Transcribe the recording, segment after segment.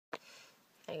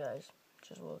Hey guys,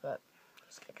 just woke up.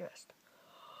 Let's get dressed.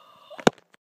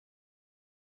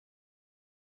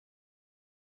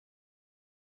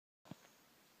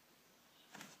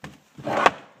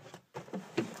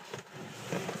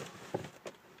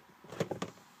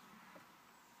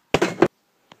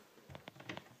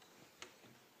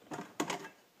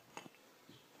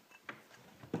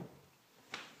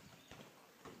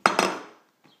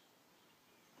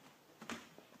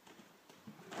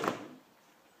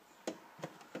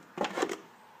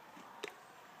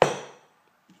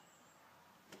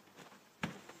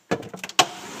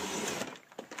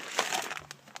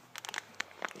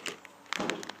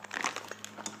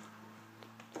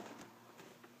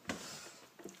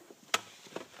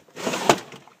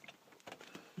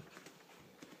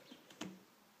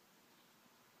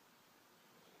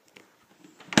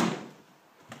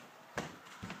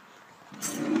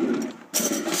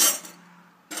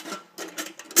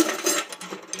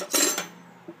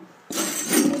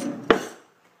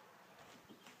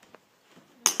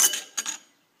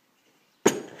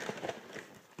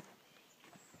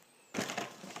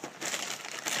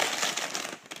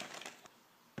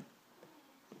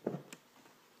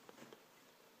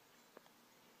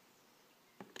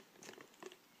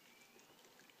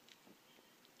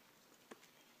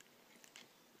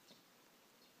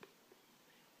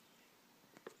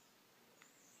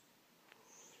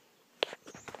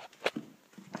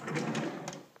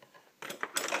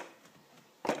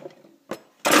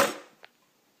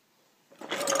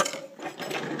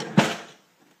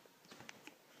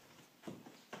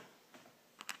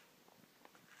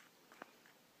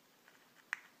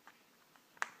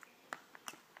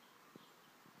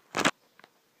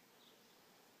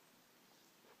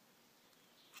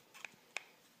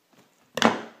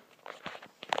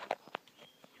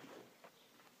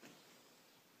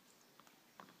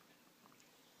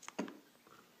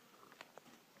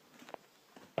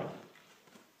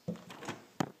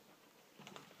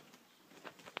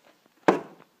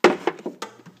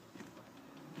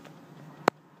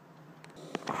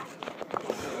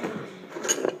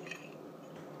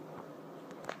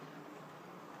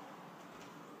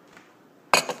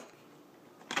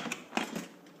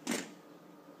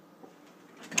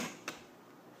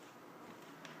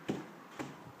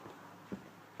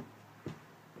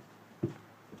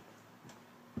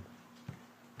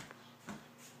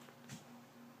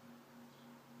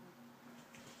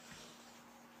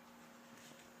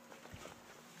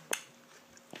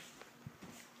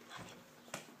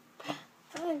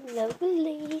 Hello,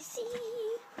 Lazy.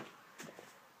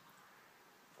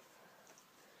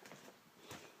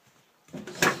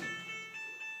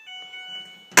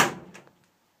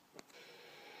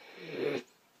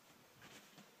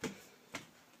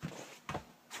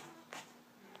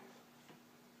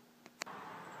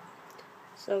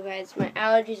 So guys, my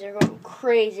allergies are going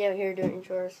crazy out here doing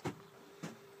chores.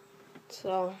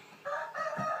 So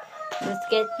let's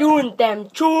get doing them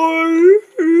chores.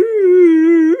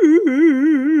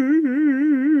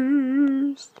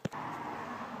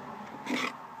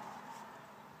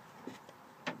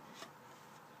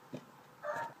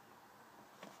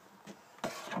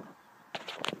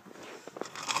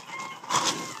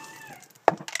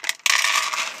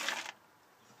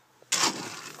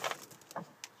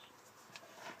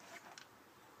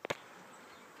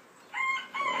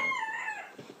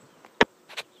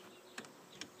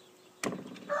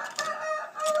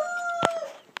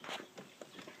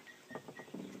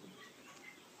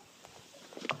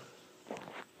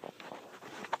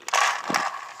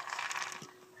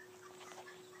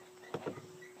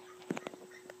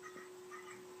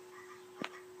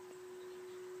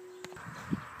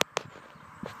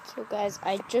 So guys,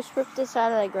 I just ripped this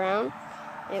out of the ground.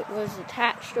 It was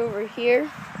attached over here.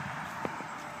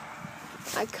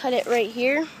 I cut it right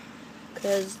here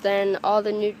because then all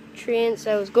the nutrients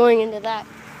that was going into that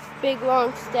big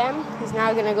long stem is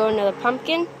now going to go into the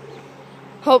pumpkin,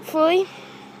 hopefully.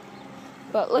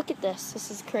 But look at this. This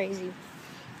is crazy.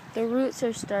 The roots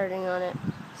are starting on it.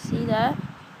 See that?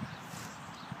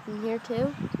 In here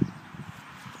too.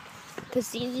 To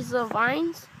see these little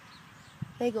vines?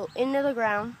 They go into the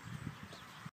ground,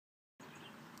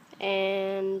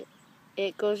 and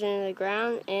it goes into the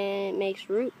ground and it makes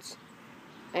roots,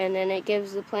 and then it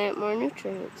gives the plant more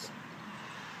nutrients.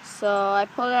 So I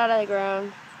pulled it out of the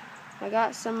ground. I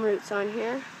got some roots on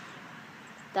here.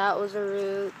 That was a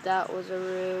root, that was a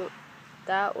root,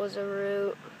 that was a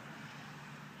root,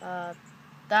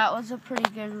 that was a pretty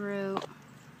good root.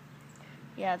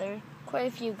 Yeah, there are quite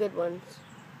a few good ones.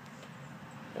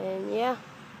 And yeah,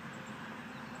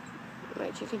 my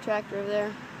chicken tractor over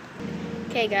there.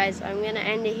 Okay guys, I'm going to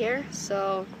end it here,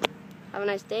 so have a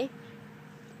nice day.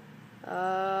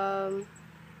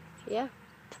 Yeah.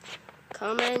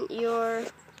 Comment your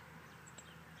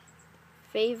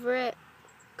favorite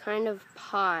kind of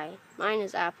pie. Mine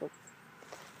is apple.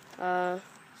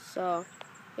 So,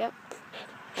 yep.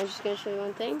 I'm just gonna show you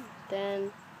one thing,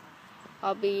 then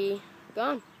I'll be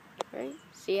gone. Alright,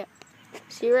 see ya.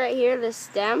 See right here, the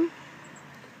stem?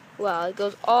 Well, it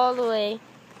goes all the way.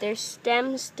 There's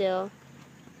stem still,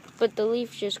 but the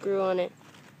leaf just grew on it.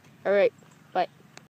 Alright.